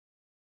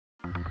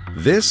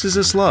This is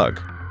a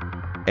slug.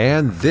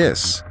 And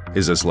this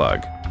is a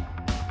slug.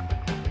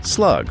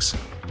 Slugs,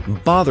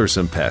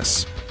 bothersome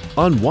pests,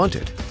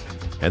 unwanted.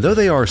 And though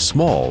they are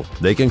small,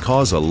 they can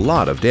cause a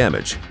lot of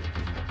damage.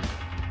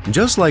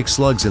 Just like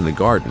slugs in the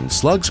garden,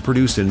 slugs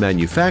produced in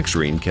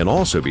manufacturing can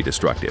also be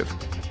destructive.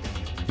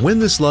 When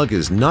the slug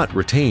is not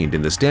retained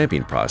in the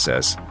stamping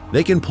process,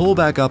 they can pull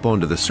back up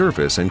onto the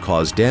surface and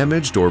cause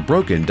damaged or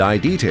broken die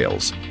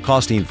details,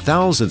 costing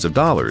thousands of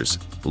dollars,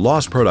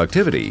 lost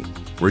productivity,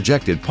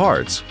 rejected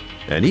parts,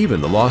 and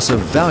even the loss of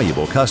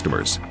valuable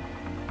customers.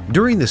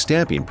 During the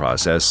stamping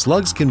process,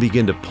 slugs can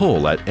begin to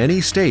pull at any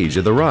stage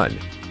of the run.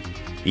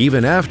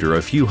 Even after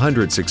a few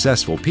hundred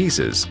successful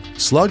pieces,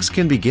 slugs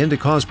can begin to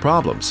cause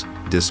problems,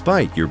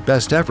 despite your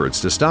best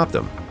efforts to stop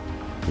them.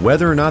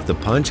 Whether or not the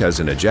punch has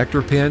an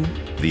ejector pin,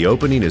 the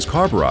opening is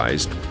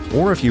carburized,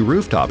 or if you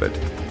rooftop it.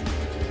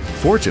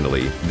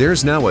 Fortunately,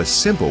 there's now a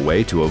simple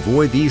way to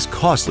avoid these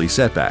costly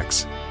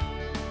setbacks.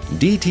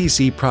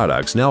 DTC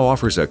Products now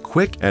offers a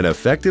quick and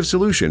effective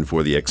solution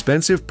for the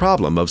expensive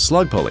problem of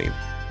slug pulling: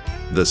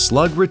 the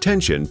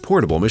Slug-Retention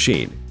Portable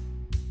Machine.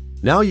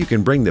 Now you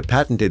can bring the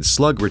patented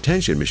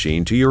Slug-Retention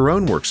Machine to your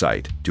own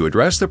worksite to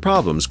address the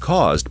problems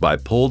caused by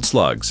pulled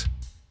slugs.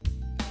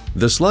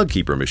 The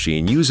SlugKeeper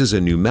machine uses a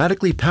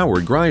pneumatically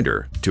powered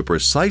grinder to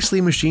precisely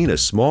machine a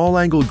small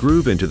angled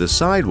groove into the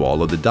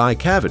sidewall of the die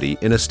cavity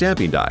in a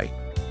stamping die.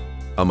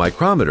 A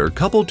micrometer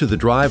coupled to the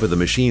drive of the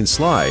machine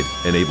slide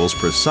enables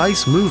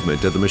precise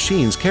movement of the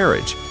machine's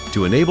carriage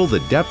to enable the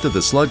depth of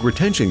the slug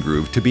retention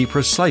groove to be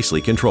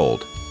precisely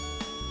controlled.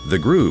 The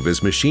groove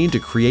is machined to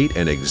create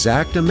an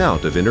exact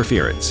amount of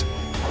interference.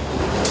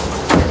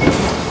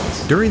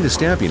 During the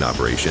stamping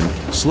operation,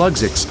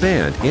 slugs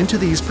expand into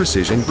these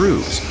precision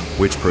grooves,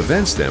 which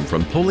prevents them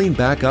from pulling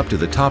back up to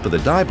the top of the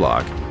die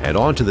block and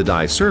onto the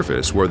die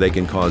surface, where they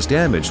can cause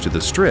damage to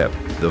the strip,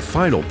 the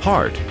final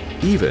part,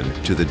 even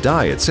to the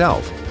die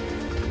itself.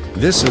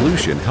 This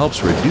solution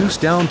helps reduce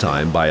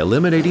downtime by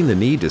eliminating the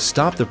need to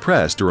stop the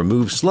press to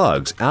remove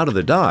slugs out of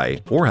the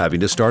die or having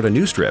to start a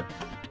new strip.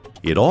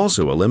 It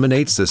also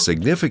eliminates the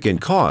significant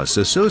costs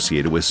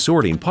associated with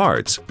sorting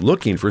parts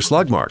looking for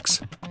slug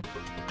marks.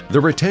 The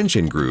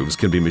retention grooves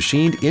can be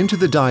machined into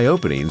the die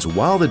openings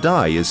while the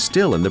die is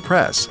still in the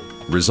press,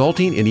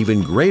 resulting in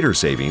even greater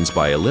savings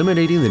by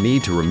eliminating the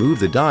need to remove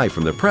the die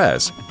from the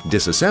press,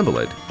 disassemble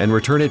it, and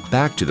return it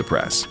back to the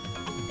press.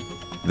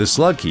 The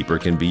SlugKeeper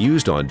can be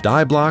used on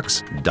die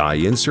blocks, die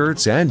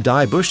inserts, and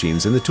die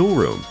bushings in the tool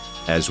room,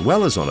 as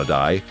well as on a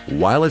die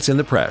while it's in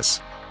the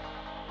press.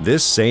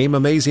 This same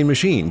amazing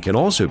machine can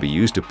also be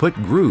used to put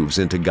grooves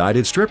into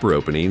guided stripper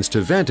openings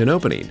to vent an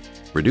opening,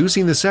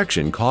 reducing the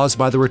section caused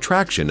by the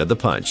retraction of the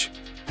punch.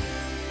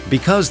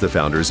 Because the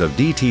founders of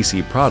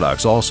DTC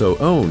Products also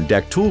own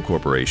Deck Tool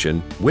Corporation,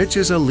 which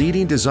is a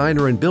leading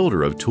designer and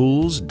builder of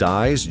tools,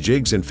 dies,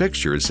 jigs, and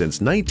fixtures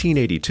since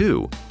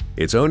 1982,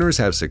 its owners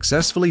have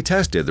successfully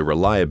tested the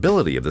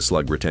reliability of the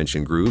slug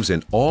retention grooves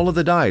in all of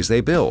the dies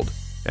they build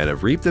and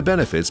have reaped the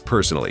benefits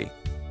personally.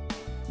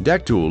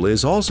 Deck Tool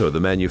is also the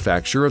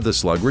manufacturer of the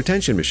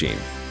Slug-Retention Machine.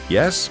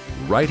 Yes,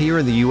 right here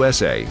in the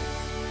USA.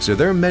 So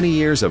their many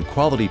years of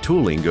quality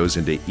tooling goes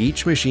into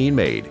each machine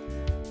made.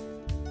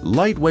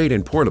 Lightweight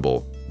and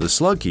portable, the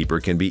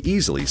SlugKeeper can be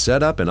easily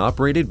set up and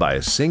operated by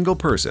a single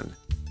person.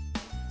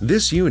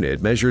 This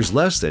unit measures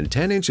less than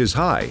 10 inches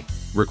high,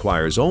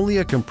 requires only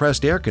a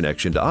compressed air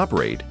connection to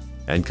operate,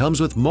 and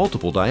comes with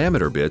multiple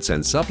diameter bits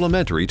and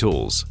supplementary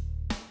tools.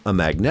 A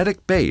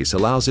magnetic base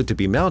allows it to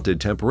be mounted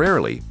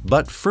temporarily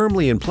but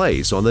firmly in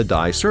place on the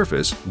die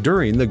surface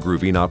during the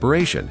grooving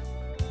operation.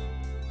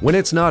 When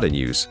it's not in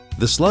use,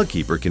 the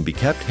SlugKeeper can be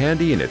kept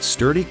handy in its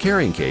sturdy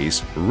carrying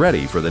case,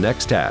 ready for the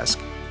next task.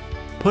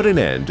 Put an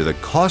end to the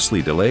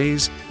costly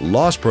delays,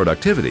 lost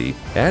productivity,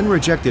 and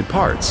rejected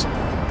parts.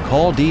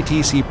 Call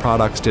DTC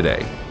Products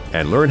today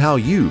and learn how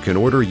you can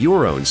order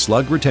your own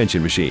slug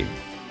retention machine.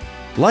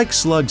 Like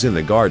slugs in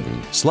the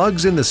garden,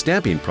 slugs in the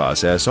stamping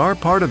process are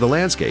part of the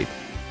landscape.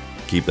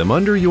 Keep them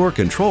under your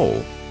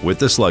control with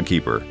the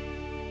SlugKeeper.